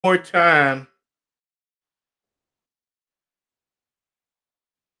More time.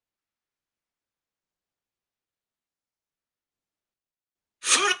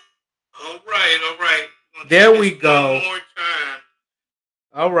 All right. There we go. One more time.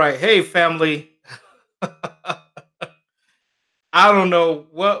 All right. Hey, family. I don't know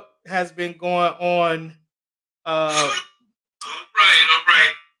what has been going on. All right.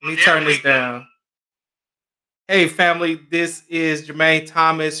 Let me turn this down. Hey, family. This is Jermaine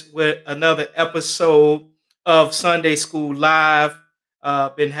Thomas with another episode of Sunday School Live.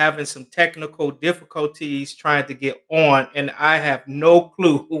 Been having some technical difficulties trying to get on, and I have no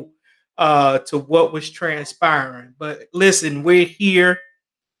clue to what was transpiring. But listen, we're here.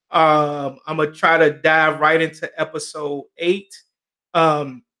 I'm gonna try to dive right into episode 8.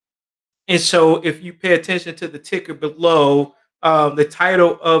 Um, and so, if you pay attention to the ticker below, the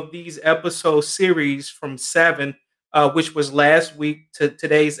title of these episode series from 7, which was last week, to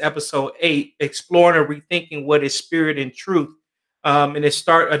today's episode 8, exploring and rethinking what is spirit and truth. And it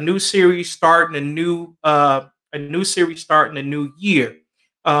start a new series starting a new series starting a new year.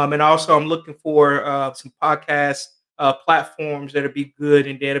 And also, I'm looking for some podcast platforms that'll be good,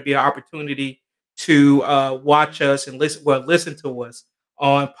 and that'll be an opportunity to watch us and listen to us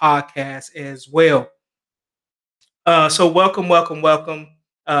on podcasts as well. So welcome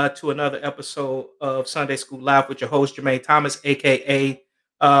to another episode of Sunday School Live with your host Jermaine Thomas, aka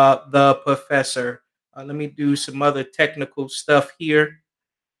the Professor. Let me do some other technical stuff here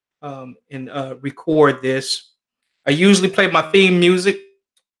and record this. I usually play my theme music,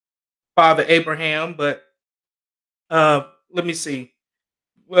 Father Abraham, but let me see.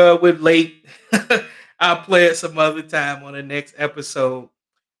 Well, we're late. I'll play it some other time on the next episode.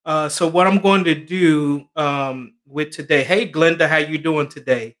 So what I'm going to do with today? Hey, Glenda, how you doing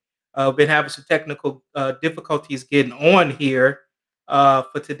today? Been having some technical difficulties getting on here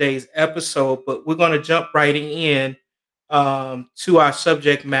for today's episode, but we're going to jump right in to our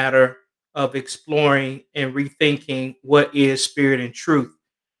subject matter of exploring and rethinking what is spirit and truth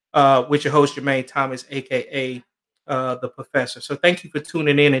with your host Jermaine Thomas, aka the Professor. So thank you for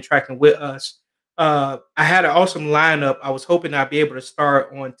tuning in and tracking with us. I had an awesome lineup. I was hoping I'd be able to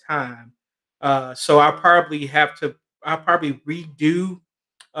start on time. So I'll probably redo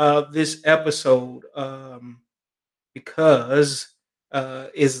this episode because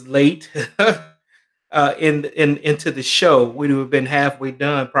it's late in into the show. We would have been halfway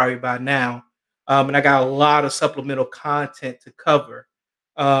done probably by now, and I got a lot of supplemental content to cover.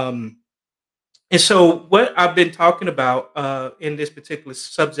 Um, and so, what I've been talking about in this particular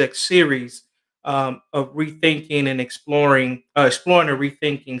subject series of rethinking and exploring and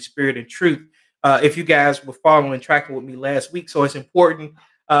rethinking spirit and truth. If you guys were following and tracking with me last week, so it's important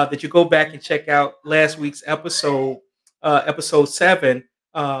that you go back and check out last week's episode, episode 7,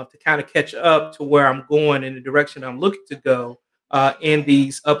 to kind of catch up to where I'm going in the direction I'm looking to go in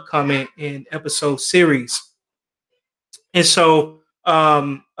these upcoming in episode series. And so,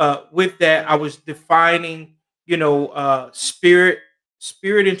 with that, I was defining,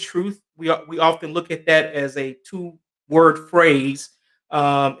 spirit and truth. We often look at that as a two-word phrase,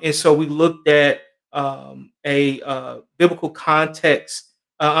 and so we looked at a biblical context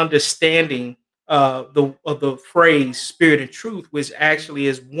understanding the of the phrase spirit and truth, which actually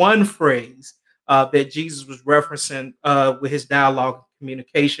is one phrase that Jesus was referencing with his dialogue and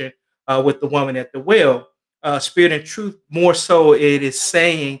communication with the woman at the well. Spirit and truth, more so, it is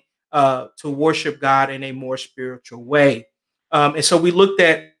saying to worship God in a more spiritual way. And so we looked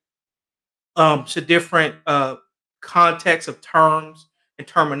at to different contexts of terms and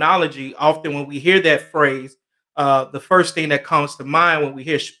terminology. Often, when we hear that phrase, the first thing that comes to mind when we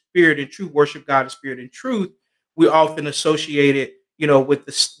hear spirit and truth, worship God in spirit and truth, we often associate it, with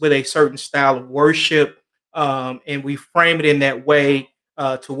with a certain style of worship, and we frame it in that way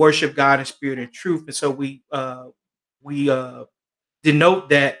to worship God in spirit and truth. And so we denote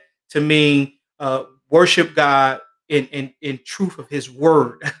that to mean worship God in truth of His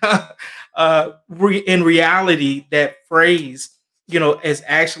word. In reality, that phrase, is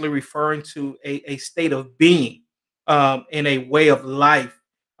actually referring to a state of being, in a way of life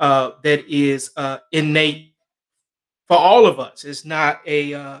that is innate for all of us. It's not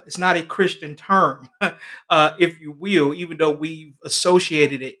a Christian term, if you will, even though we've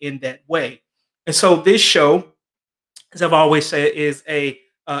associated it in that way. And so this show, as I've always said, is a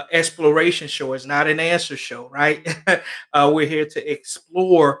exploration show. It's not an answer show, right? We're here to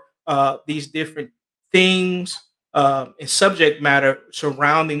explore these different themes and subject matter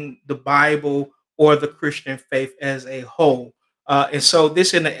surrounding the Bible or the Christian faith as a whole. And so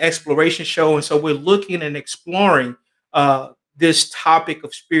this is an exploration show, and so we're looking and exploring this topic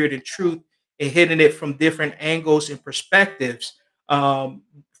of spirit and truth and hitting it from different angles and perspectives, um,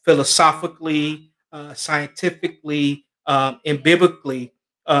 philosophically, scientifically, and biblically,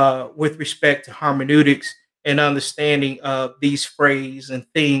 with respect to hermeneutics and understanding these phrases and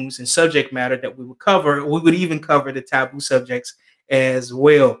themes and subject matter that we would cover. We would even cover the taboo subjects as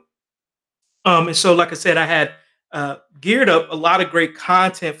well. And so, like I said, I had geared up a lot of great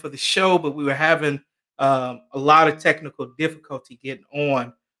content for the show, but we were having a lot of technical difficulty getting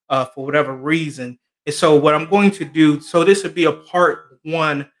on for whatever reason. And so, what I'm going to do, so this would be a part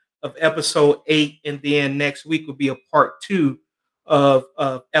one of episode 8, and then next week will be a part two of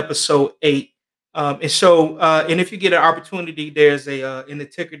episode 8. And if you get an opportunity, there's a in the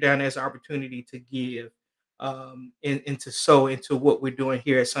ticker down, there's an opportunity to give and to sow into what we're doing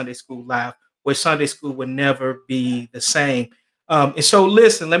here at Sunday School Live, where Sunday school would never be the same. And so,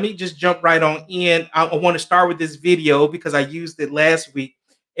 listen, let me just jump right on in. I want to start with this video because I used it last week,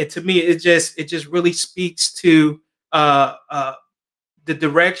 and to me, it just really speaks to the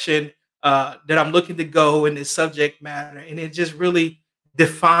direction that I'm looking to go in this subject matter, and it just really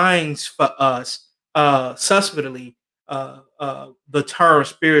defines for us substantially the term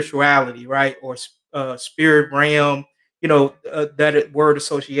spirituality, right, or spirit realm. Word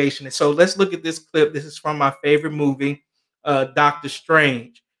association. And so let's look at this clip. This is from my favorite movie, Doctor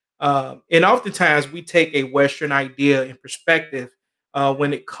Strange. And oftentimes we take a Western idea and perspective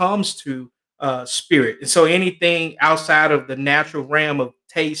when it comes to spirit. And so anything outside of the natural realm of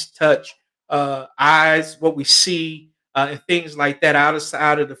taste, touch, eyes, what we see, and things like that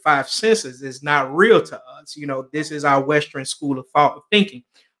outside of the five senses is not real to us. This is our Western school of thought of thinking.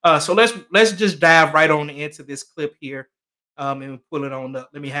 So let's just dive right on into this clip here, and pull it on up.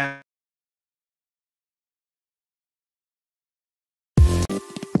 Let me have.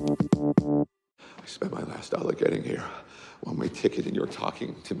 I spent my last dollar getting here. One way ticket, and you're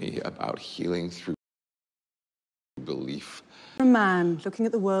talking to me about healing through belief. A man looking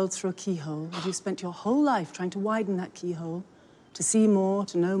at the world through a keyhole, and you've spent your whole life trying to widen that keyhole, to see more,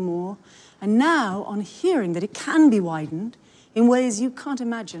 to know more. And now, on hearing that it can be widened in ways you can't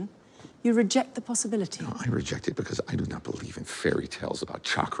imagine, you reject the possibility. No, I reject it because I do not believe in fairy tales about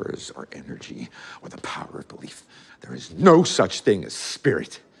chakras or energy or the power of belief. There is no such thing as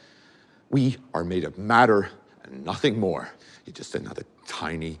spirit. We are made of matter and nothing more. You're just another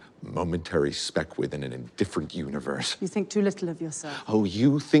tiny, momentary speck within an indifferent universe. You think too little of yourself. Oh,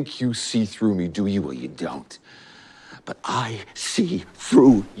 you think you see through me, do you? Well, you don't. But I see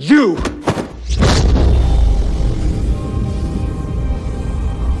through you!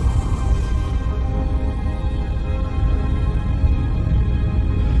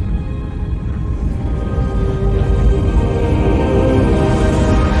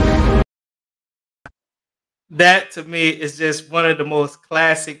 That to me is just one of the most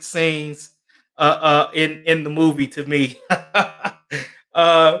classic scenes in the movie to me.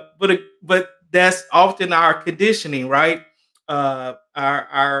 But that's often our conditioning, right?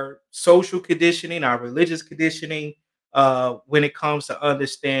 Our social conditioning, our religious conditioning, when it comes to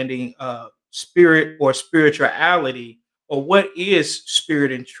understanding spirit or spirituality, or what is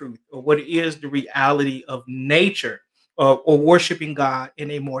spirit and truth, or what is the reality of nature, or worshiping God in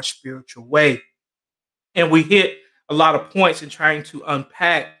a more spiritual way. And we hit a lot of points in trying to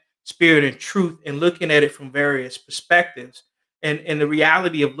unpack spirit and truth and looking at it from various perspectives. And the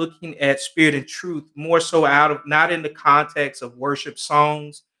reality of looking at spirit and truth more so out of not in the context of worship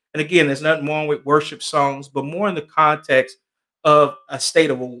songs. And again, there's nothing wrong with worship songs, but more in the context of a state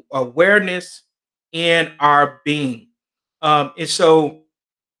of awareness in our being. And so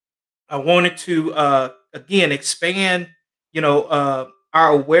I wanted to again expand, our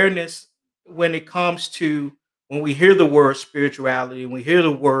awareness when it comes to when we hear the word spirituality, and we hear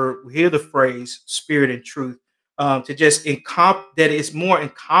the phrase spirit and truth, to just that it's more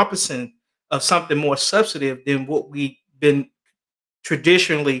encompassing of something more substantive than what we've been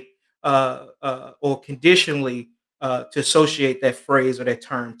traditionally or conditionally to associate that phrase or that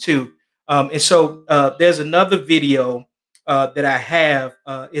term to. And so there's another video that I have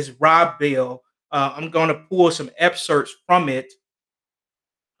is Rob Bell. I'm going to pull some excerpts from it,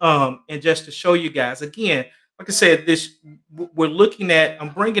 and just to show you guys again, like I said, we're looking at. I'm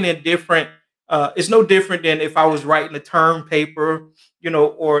bringing in different. It's no different than if I was writing a term paper,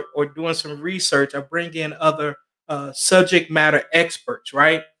 or doing some research. I bring in other subject matter experts,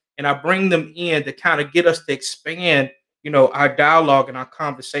 right, and I bring them in to kind of get us to expand, our dialogue and our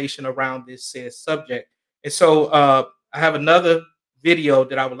conversation around this said subject. And so I have another video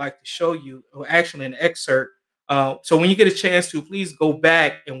that I would like to show you, or actually an excerpt. So when you get a chance to, please go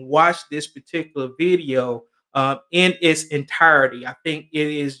back and watch this particular video in its entirety. I think it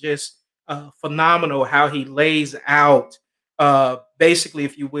is just phenomenal how he lays out, basically,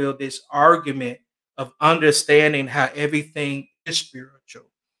 if you will, this argument of understanding how everything is spiritual.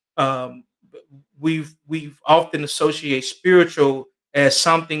 Um, we've often associate spiritual as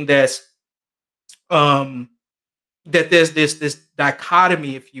something um, that there's this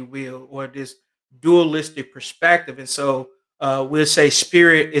dichotomy, if you will, or this dualistic perspective, and so we'll say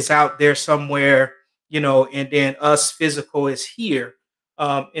spirit is out there somewhere, and then us physical is here,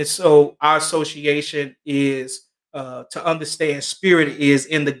 and so our association is to understand spirit is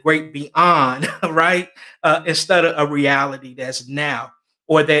in the great beyond, right? Instead of a reality that's now,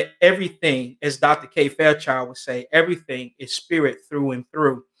 or that everything, as Dr. K. Fairchild would say, everything is spirit through and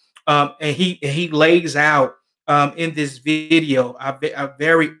through, and he lays out in this video,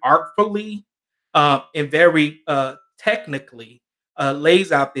 very artfully and very technically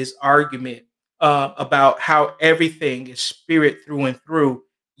lays out this argument about how everything is spirit through and through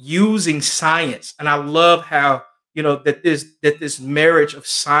using science. And I love how that this marriage of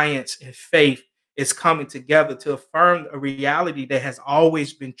science and faith is coming together to affirm a reality that has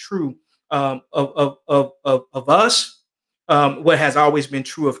always been true, of us, what has always been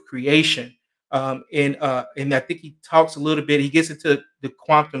true of creation, and I think he talks a little bit. He gets into the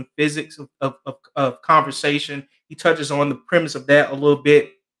quantum physics of conversation. He touches on the premise of that a little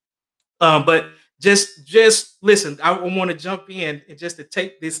bit. But just listen. I want to jump in and just to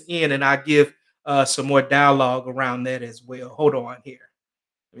take this in, and I give some more dialogue around that as well. Hold on here.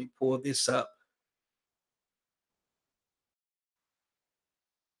 Let me pull this up.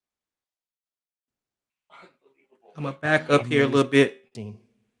 I'm gonna back up here a little bit.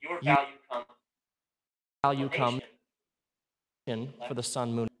 Your value comes in for the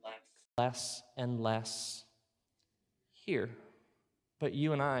sun, moon, less and less here. But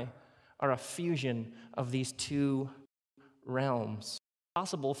you and I are a fusion of these two realms.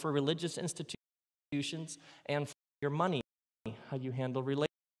 Possible for religious institutions and for your money, how you handle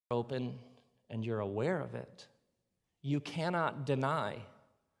relationships, open, and you're aware of it. You cannot deny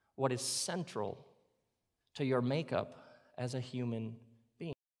what is central to your makeup as a human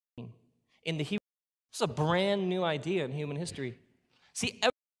being. In the Hebrew, it's a brand new idea in human history. See,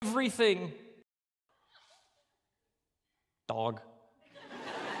 everything, dog.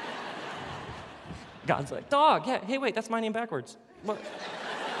 God's like, dog, yeah, hey, wait, that's my name backwards. What?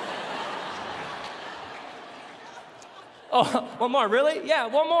 Oh, one more, really? Yeah,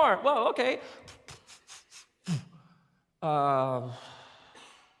 one more. Whoa, okay. I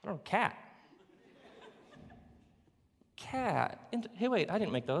don't know, cat. Cat. Hey, wait, I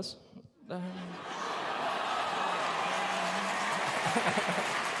didn't make those.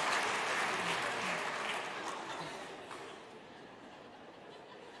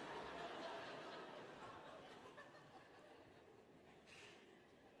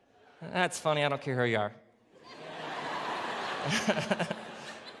 That's funny, I don't care who you are.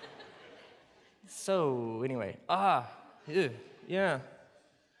 So, anyway, yeah.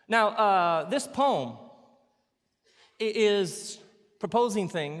 Now, this poem is proposing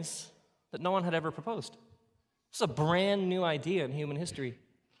things that no one had ever proposed. It's a brand new idea in human history.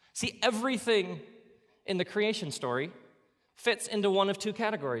 See, everything in the creation story fits into one of two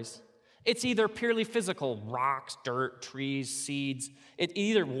categories. It's either purely physical, rocks, dirt, trees, seeds, it's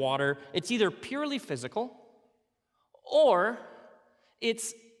either water, it's either purely physical, or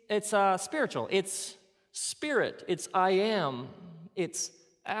it's spiritual. It's spirit, it's I am, it's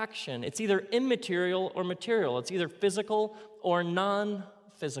action. It's either immaterial or material. It's either physical or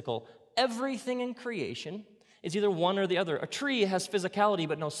non-physical. Everything in creation is either one or the other. A tree has physicality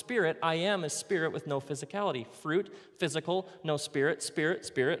but no spirit. I am is spirit with no physicality. Fruit, physical, no spirit. Spirit,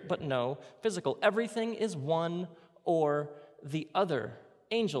 spirit, but no physical. Everything is one or the other.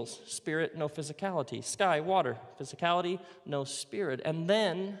 Angels, spirit, no physicality. Sky, water, physicality, no spirit. And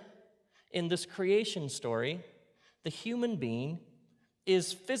then, in this creation story, the human being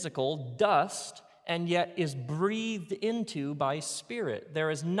is physical, dust, and yet is breathed into by spirit. There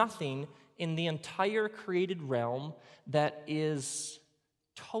is nothing in the entire created realm that is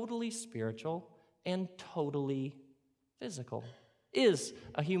totally spiritual and totally physical. Is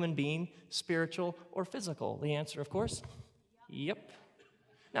a human being spiritual or physical? The answer, of course, yep.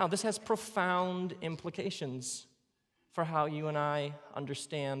 Now, this has profound implications for how you and I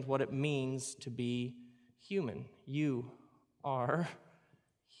understand what it means to be human. You are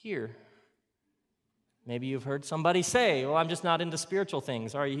here. Maybe you've heard somebody say, well, I'm just not into spiritual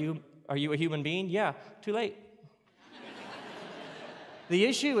things. Are you a human being? Yeah, too late. The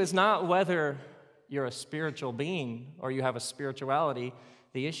issue is not whether you're a spiritual being or you have a spirituality.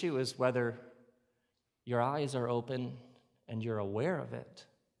 The issue is whether Your eyes are open and you're aware of it.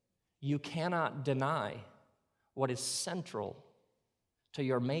 You cannot deny what is central to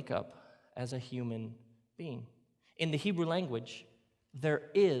your makeup as a human being. In the Hebrew language, there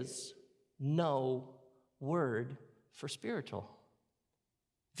is no word for spiritual.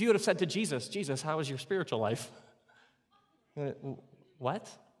 If you would have said to Jesus, Jesus, how is your spiritual life? What?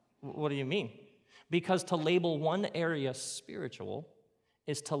 What do you mean? Because to label one area spiritual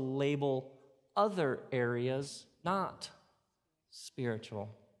is to label other areas not spiritual.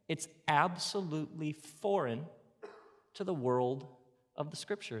 It's absolutely foreign to the world of the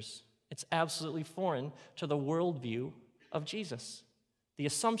Scriptures. It's absolutely foreign to the worldview of Jesus. The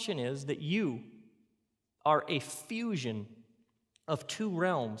assumption is that you are a fusion of two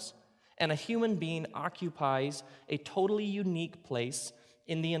realms, and a human being occupies a totally unique place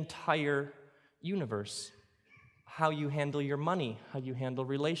in the entire universe. How you handle your money, how you handle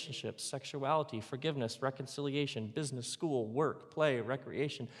relationships, sexuality, forgiveness, reconciliation, business, school, work, play,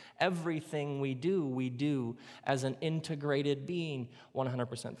 recreation. Everything we do as an integrated being,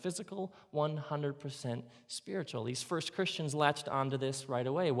 100% physical, 100% spiritual. These first Christians latched onto this right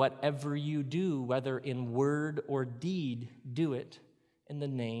away. Whatever you do, whether in word or deed, do it in the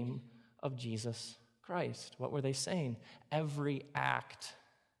name of Jesus Christ. What were they saying? Every act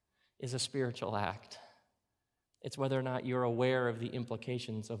is a spiritual act. It's whether or not you're aware of the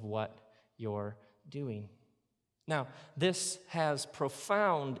implications of what you're doing. Now, this has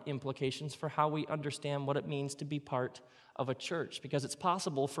profound implications for how we understand what it means to be part of a church, because it's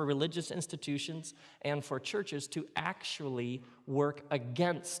possible for religious institutions and for churches to actually work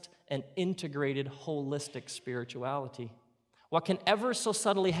against an integrated, holistic spirituality. What can ever so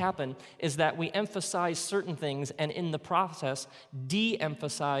subtly happen is that we emphasize certain things and in the process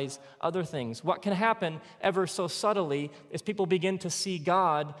de-emphasize other things. What can happen ever so subtly is people begin to see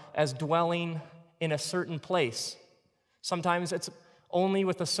God as dwelling in a certain place. Sometimes it's only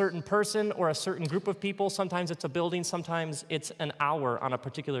with a certain person or a certain group of people. Sometimes it's a building. Sometimes it's an hour on a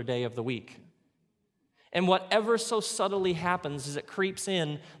particular day of the week. And whatever so subtly happens is it creeps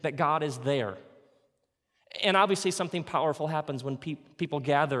in that God is there. And obviously something powerful happens when people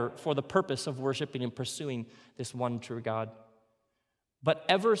gather for the purpose of worshiping and pursuing this one true God. But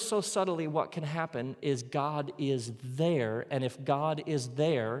ever so subtly what can happen is God is there, and if God is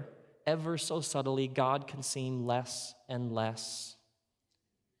there, ever so subtly God can seem less and less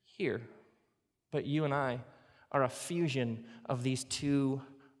here. But you and I are a fusion of these two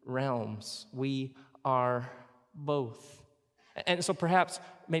realms. We are both. And so perhaps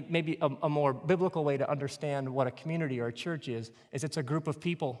maybe a more biblical way to understand what a community or a church is it's a group of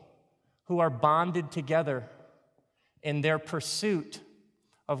people who are bonded together in their pursuit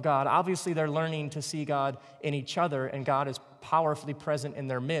of God. Obviously, they're learning to see God in each other, and God is powerfully present in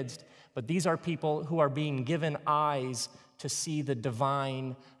their midst. But these are people who are being given eyes to see the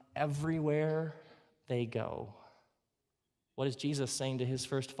divine everywhere they go. What is Jesus saying to his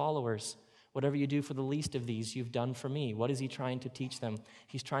first followers? Whatever you do for the least of these, you've done for me. What is he trying to teach them?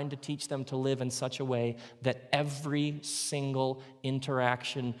 He's trying to teach them to live in such a way that every single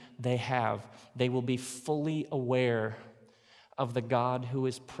interaction they have, they will be fully aware of the God who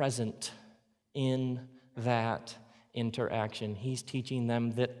is present in that interaction. He's teaching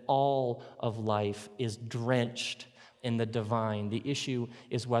them that all of life is drenched in the divine. The issue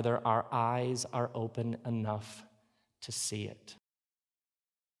is whether our eyes are open enough to see it.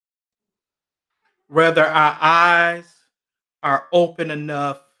 Whether our eyes are open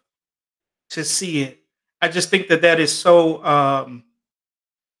enough to see it. I just think that that is so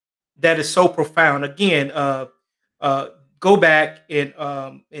profound. Again, uh, go back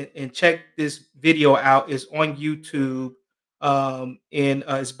and check this video out. It's on YouTube, and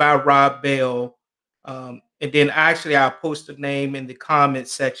it's by Rob Bell. And then actually, I'll post the name in the comment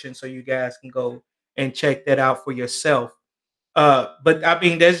section so you guys can go and check that out for yourself. But I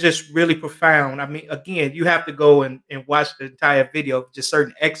mean, that's just really profound. I mean, again, you have to go and watch the entire video, just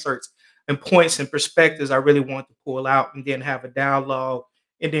certain excerpts and points and perspectives I really want to pull out, and then have a dialogue,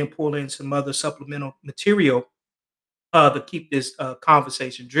 and then pull in some other supplemental material to keep this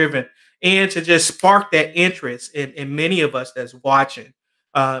conversation driven and to just spark that interest in many of us that's watching.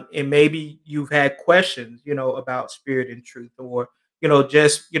 And maybe you've had questions, about spirit and truth, or,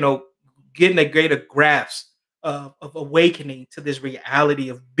 just, getting a greater grasp of awakening to this reality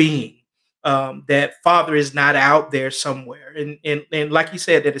of being. That Father is not out there somewhere. And like you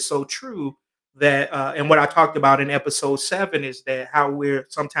said, that is so true that, and what I talked about in episode 7 is that how we're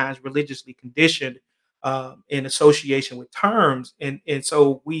sometimes religiously conditioned in association with terms, and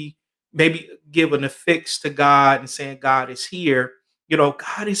so we maybe give an affix to God and saying God is here,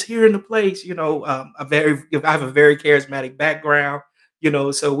 God is here in the place. I have a very charismatic background.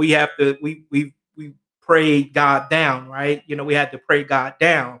 So we have to we pray God down, right? We had to pray God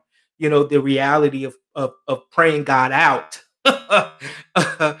down. The reality of praying God out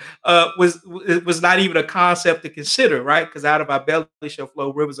was not even a concept to consider, right? Because out of our belly shall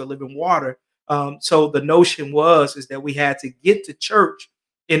flow rivers of living water. So the notion was is that we had to get to church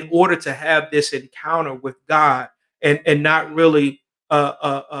in order to have this encounter with God, and not really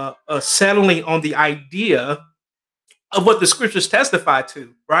settling on the idea of what the scriptures testify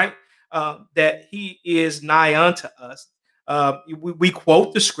to, right? That he is nigh unto us. We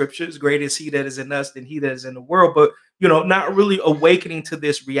quote the scriptures, greater is he that is in us than he that is in the world, but not really awakening to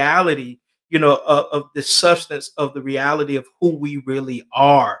this reality, of the substance of the reality of who we really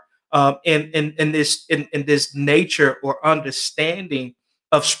are. And this nature or understanding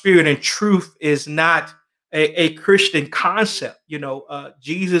of spirit and truth is not a Christian concept.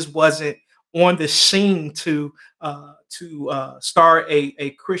 Jesus wasn't on the scene to start a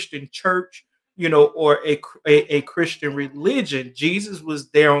Christian church, or a Christian religion. Jesus was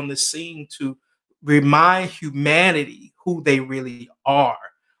there on the scene to remind humanity who they really are.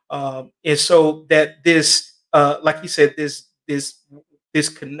 And so that this, like you said, this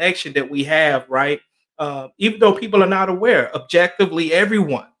connection that we have, right? Even though people are not aware, objectively,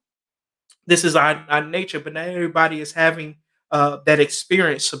 everyone, this is our nature, but not everybody is having that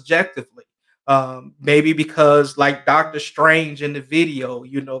experience subjectively. Maybe because, like Doctor Strange in the video,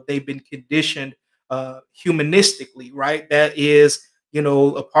 they've been conditioned humanistically, right? That is,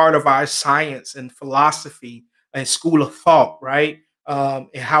 a part of our science and philosophy and school of thought, right? And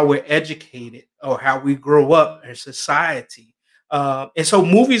how we're educated or how we grow up in society. And so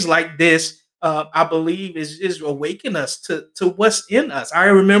movies like this, I believe, is awaken us to what's in us. I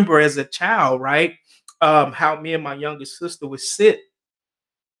remember as a child, right, how me and my youngest sister would sit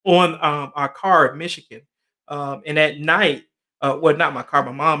on our car at Michigan, and at night, well, not my car,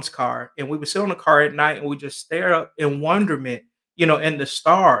 my mom's car, and we would sit on the car at night and we just stare up in wonderment, in the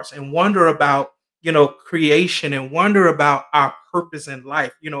stars, and wonder about creation, and wonder about our purpose in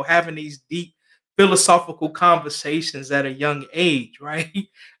life. Having these deep philosophical conversations at a young age, right?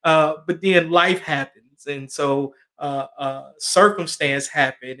 But then life happens, and so circumstance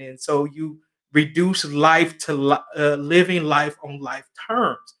happen, and so you reduce life to living life on life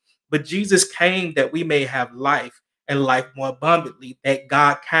terms. But Jesus came that we may have life, and life more abundantly, that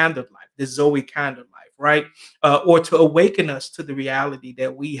God kind of life, the Zoe kind of life, right? Or to awaken us to the reality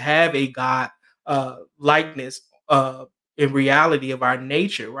that we have a God likeness in reality of our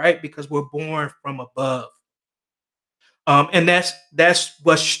nature, right? Because we're born from above. And that's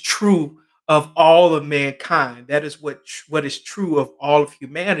what's true of all of mankind. That is what is true of all of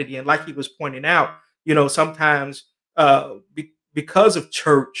humanity. And like he was pointing out, sometimes because of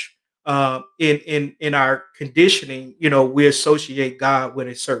church, in our conditioning, we associate God with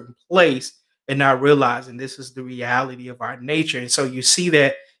a certain place, and not realizing this is the reality of our nature. And so you see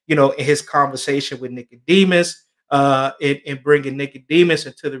that, in his conversation with Nicodemus, in bringing Nicodemus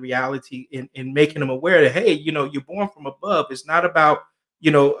into the reality, in making him aware that, hey, you're born from above. It's not about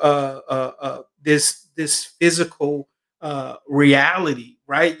this physical reality,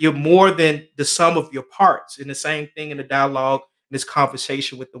 right? You're more than the sum of your parts. And the same thing in the dialogue, in this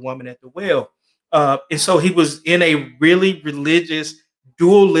conversation with the woman at the well. And so he was in a really religious,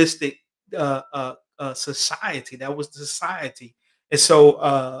 dualistic society. That was the society. And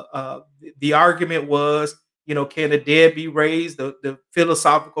so the argument was, can the dead be raised? The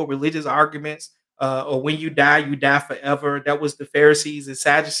philosophical, religious arguments, or when you die forever. That was the Pharisees and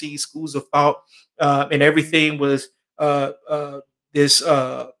Sadducees schools of thought, and everything was this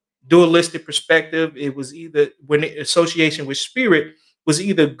dualistic perspective. It was either, when association with spirit was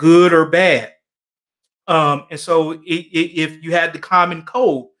either good or bad. And so if you had the common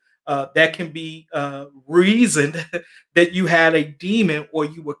code, that can be reasoned that you had a demon or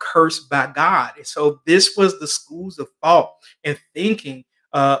you were cursed by God. And so this was the schools of thought and thinking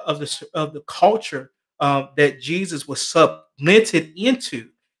of the culture that Jesus was submitted into.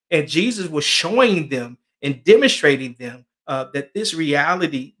 And Jesus was showing them and demonstrating them that this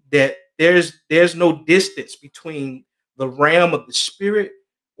reality, that there's no distance between the realm of the spirit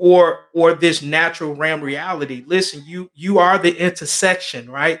or this natural realm reality. Listen, you are the intersection,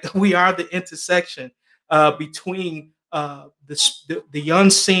 right? We are the intersection between the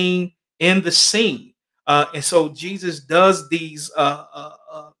unseen and the seen. And so Jesus does these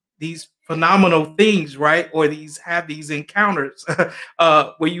phenomenal things, right? Or these encounters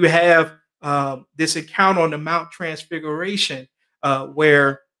where you have this encounter on the Mount Transfiguration,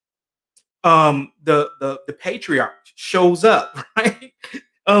 where the patriarch shows up, right?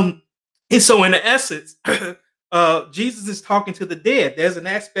 Um, and so in essence, Jesus is talking to the dead. There's an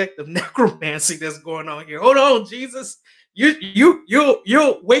aspect of necromancy that's going on here. Hold on, Jesus.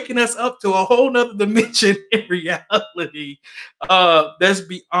 You're waking us up to a whole nother dimension in reality that's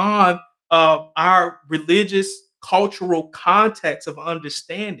beyond our religious cultural context of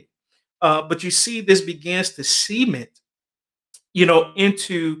understanding. But you see, this begins to cement,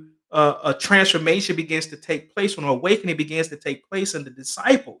 into a transformation begins to take place, when awakening begins to take place in the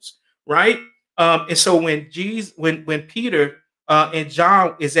disciples, right? And so when Jesus, when Peter and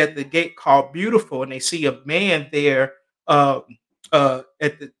John is at the gate called Beautiful, and they see a man there at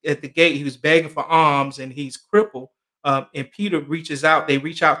the gate, he was begging for alms and he's crippled. And Peter reaches out; they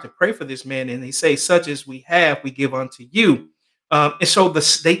reach out to pray for this man, and they say, "Such as we have, we give unto you." And so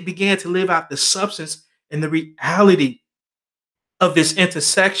they began to live out the substance and the reality of this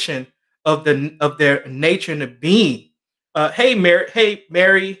intersection of their nature and the being. Hey Mary,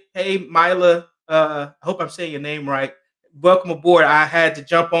 hey Mila. I hope I'm saying your name right. Welcome aboard. I had to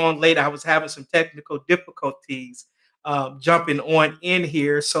jump on late. I was having some technical difficulties jumping on in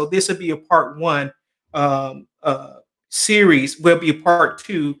here. So this will be a part one series. Will be a part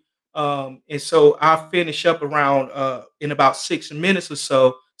two. And so I'll finish up around in about 6 minutes or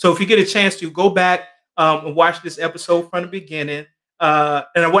so. So if you get a chance to go back and watch this episode from the beginning.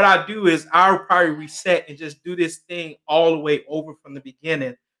 And what I do is I'll probably reset and just do this thing all the way over from the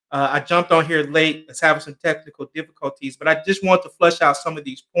beginning. I jumped on here late. It's having some technical difficulties, but I just want to flush out some of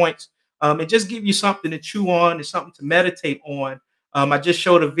these points and just give you something to chew on and something to meditate on. I just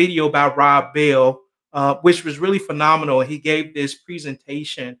showed a video about Rob Bell, which was really phenomenal. He gave this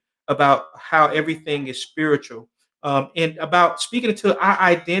presentation about how everything is spiritual and about speaking to our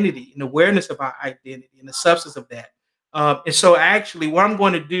identity and awareness of our identity and the substance of that. And so, actually, what I'm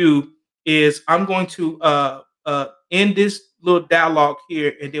going to do is I'm going to end this little dialogue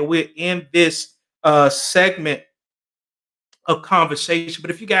here, and then we'll end this segment of conversation.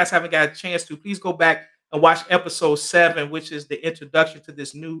 But if you guys haven't got a chance to, please go back and watch episode 7, which is the introduction to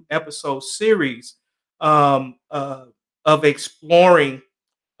this new episode series um, uh, of exploring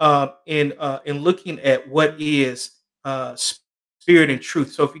in looking at what is spirit and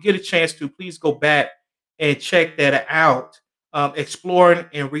truth. So if you get a chance to, please go back and check that out. Exploring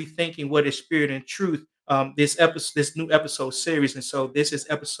and rethinking what is spirit and truth. This new episode series, and so this is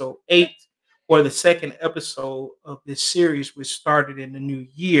episode 8, or the second episode of this series, which started in the new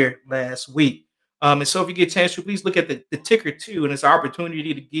year last week. And so if you get a chance to, please look at the ticker too, and it's an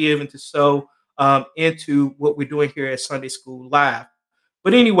opportunity to give and to sow into what we're doing here at Sunday School Live.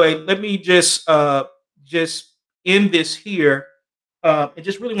 But anyway, let me just end this here, and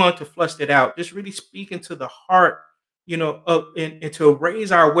just really wanted to flush that out. Just really speak into the heart, and to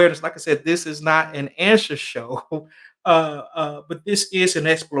raise our awareness. Like I said, this is not an answer show, but this is an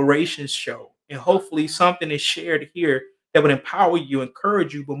exploration show, and hopefully something is shared here that would empower you,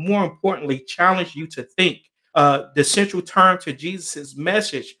 encourage you, but more importantly, challenge you to think. The central term to Jesus's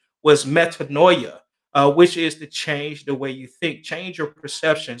message was metanoia, which is to change the way you think, change your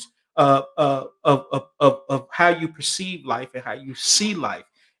perceptions of how you perceive life and how you see life,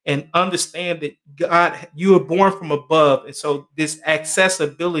 and understand that God, you are born from above. And so, this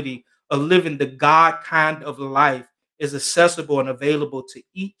accessibility of living the God kind of life is accessible and available to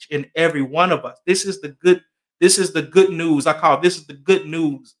each and every one of us. This is the good. This is the good news. I call this is the good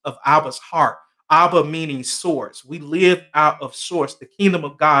news of Abba's heart. Abba meaning source. We live out of source. The kingdom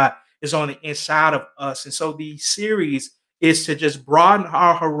of God is on the inside of us. And so the series is to just broaden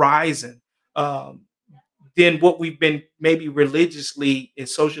our horizon than what we've been maybe religiously and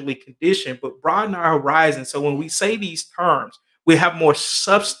socially conditioned, but broaden our horizon. So when we say these terms, we have more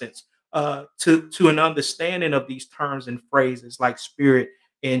substance to an understanding of these terms and phrases like spirit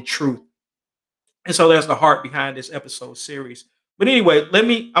and truth. And so that's the heart behind this episode series. But anyway,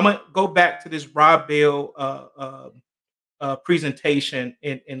 I'm going to go back to this Rob Bell presentation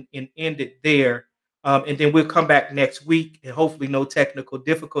and end it there. And then we'll come back next week and hopefully no technical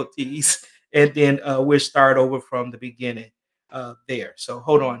difficulties. And then we'll start over from the beginning there. So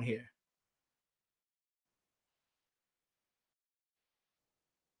hold on here.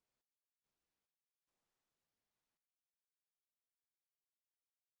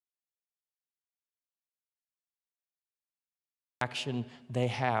 Action they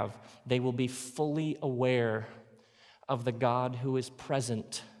have, they will be fully aware of the God who is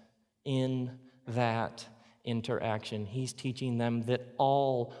present in that interaction. He's teaching them that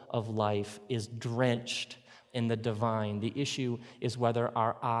all of life is drenched in the divine. The issue is whether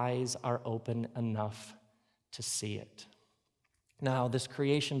our eyes are open enough to see it. Now, this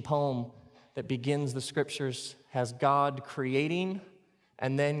creation poem that begins the scriptures has God creating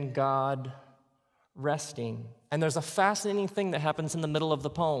and then God resting. And there's a fascinating thing that happens in the middle of the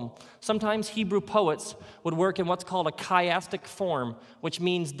poem. Sometimes Hebrew poets would work in what's called a chiastic form, which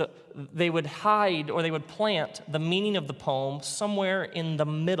means that they would hide or they would plant the meaning of the poem somewhere in the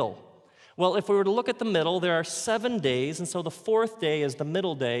middle. Well, if we were to look at the middle, there are 7 days, and so the fourth day is the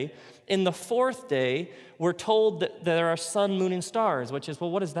middle day. In the fourth day, we're told that there are sun, moon, and stars, which is, well,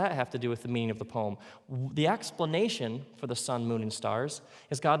 what does that have to do with the meaning of the poem? The explanation for the sun, moon, and stars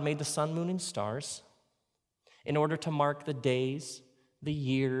is God made the sun, moon, and stars in order to mark the days, the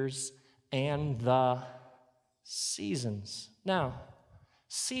years, and the seasons. Now,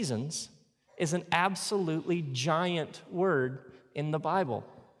 seasons is an absolutely giant word in the Bible.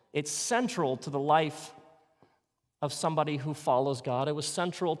 It's central to the life of somebody who follows God. It was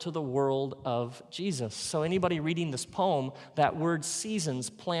central to the world of Jesus. So anybody reading this poem, that word seasons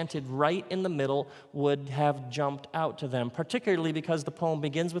planted right in the middle would have jumped out to them, particularly because the poem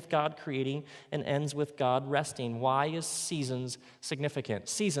begins with God creating and ends with God resting. Why is seasons significant?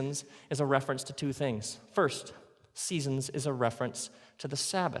 Seasons is a reference to two things. First, seasons is a reference to the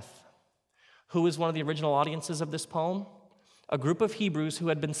Sabbath. Who is one of the original audiences of this poem? A group of Hebrews who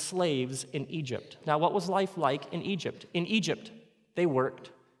had been slaves in Egypt. Now, what was life like in Egypt? In Egypt, they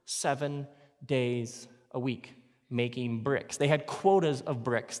worked 7 days a week making bricks. They had quotas of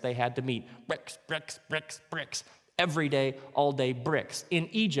bricks they had to meet. Bricks, bricks, bricks, bricks. Every day, all day, bricks. In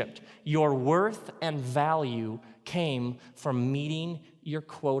Egypt, your worth and value came from meeting your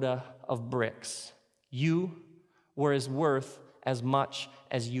quota of bricks. You were as worth as much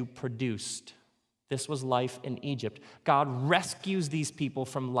as you produced. This was life in Egypt. God rescues these people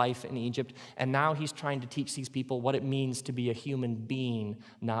from life in Egypt, and now he's trying to teach these people what it means to be a human being,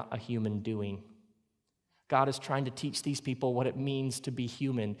 not a human doing. God is trying to teach these people what it means to be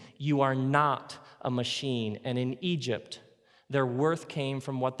human. You are not a machine, and in Egypt, their worth came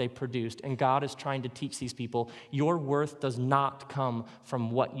from what they produced, and God is trying to teach these people, your worth does not come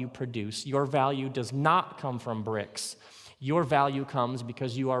from what you produce. Your value does not come from bricks. Your value comes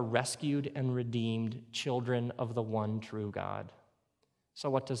because you are rescued and redeemed children of the one true God. So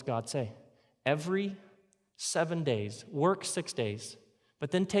what does God say? Every 7 days, work 6 days, but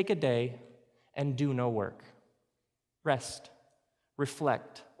then take a day and do no work. Rest,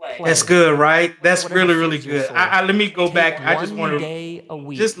 reflect, play. That's good, right? That's Whatever really, really feeds your good. soul. Let me go Take back. I just one want to day a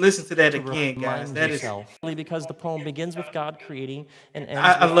week just listen to that to again, guys. remind That is, yourself. Because the poem begins with God creating and ends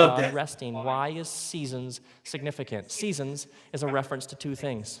I with love God that. resting. Why is seasons significant? Seasons is a reference to two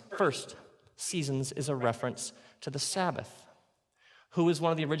things. First, seasons is a reference to the Sabbath. Who is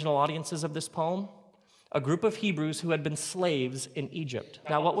one of the original audiences of this poem? A group of Hebrews who had been slaves in Egypt.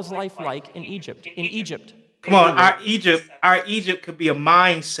 Now, what was life like in Egypt? In Egypt, Come on, our Egypt could be a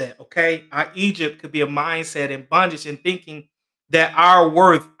mindset, okay? Our Egypt could be a mindset and bondage and thinking that our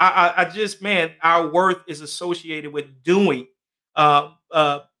worth, I just, man, our worth is associated with doing,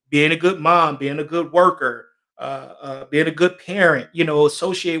 being a good mom, being a good worker, being a good parent,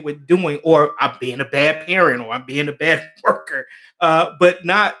 associated with doing, or I'm being a bad parent, or I'm being a bad worker, but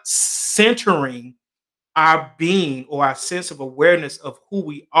not centering our being or our sense of awareness of who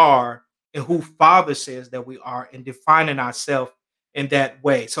we are and who Father says that we are, and defining ourselves in that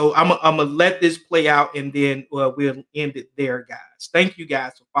way. So I'm gonna let this play out, and then we'll end it there, guys. Thank you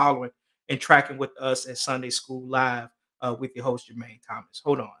guys for following and tracking with us at Sunday School Live with your host Jermaine Thomas.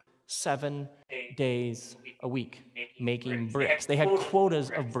 Hold on. 7 days a week making bricks. They had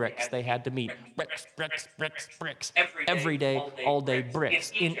quotas of bricks they had to meet. Bricks, bricks, bricks, bricks. Every day, all day,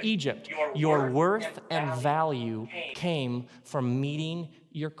 bricks. In Egypt, your worth and value came from meeting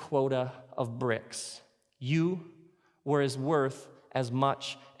your quota of bricks. You were as worth as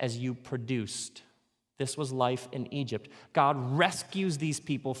much as you produced. This was life in Egypt. God rescues these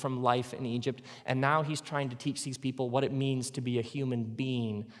people from life in Egypt, and now he's trying to teach these people what it means to be a human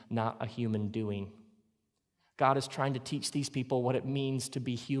being, not a human doing. God is trying to teach these people what it means to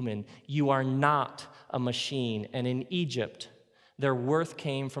be human. You are not a machine, and in Egypt, their worth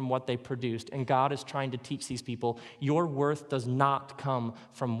came from what they produced, and God is trying to teach these people, your worth does not come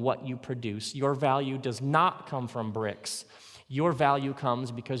from what you produce. Your value does not come from bricks. Your value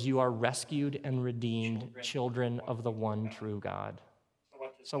comes because you are rescued and redeemed children of the one true God.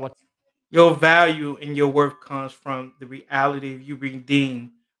 So what? Your value and your worth comes from the reality of you being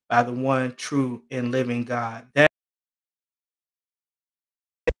redeemed by the one true and living God.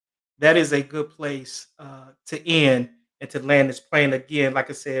 That is a good place to end and to land this plane again. Like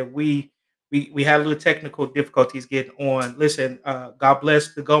I said, we had a little technical difficulties getting on. Listen, God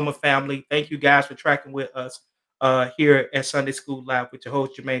bless the Goma family. Thank you guys for tracking with us here at Sunday School Live with your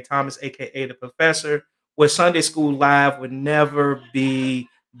host, Jermaine Thomas, A.K.A. the Professor, where Sunday School Live would never be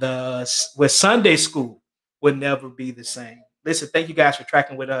where Sunday School would never be the same. Listen, thank you guys for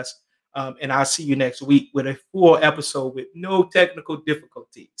tracking with us. And I'll see you next week with a full episode with no technical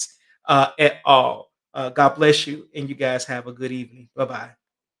difficulties at all. God bless you, and you guys have a good evening. Bye bye.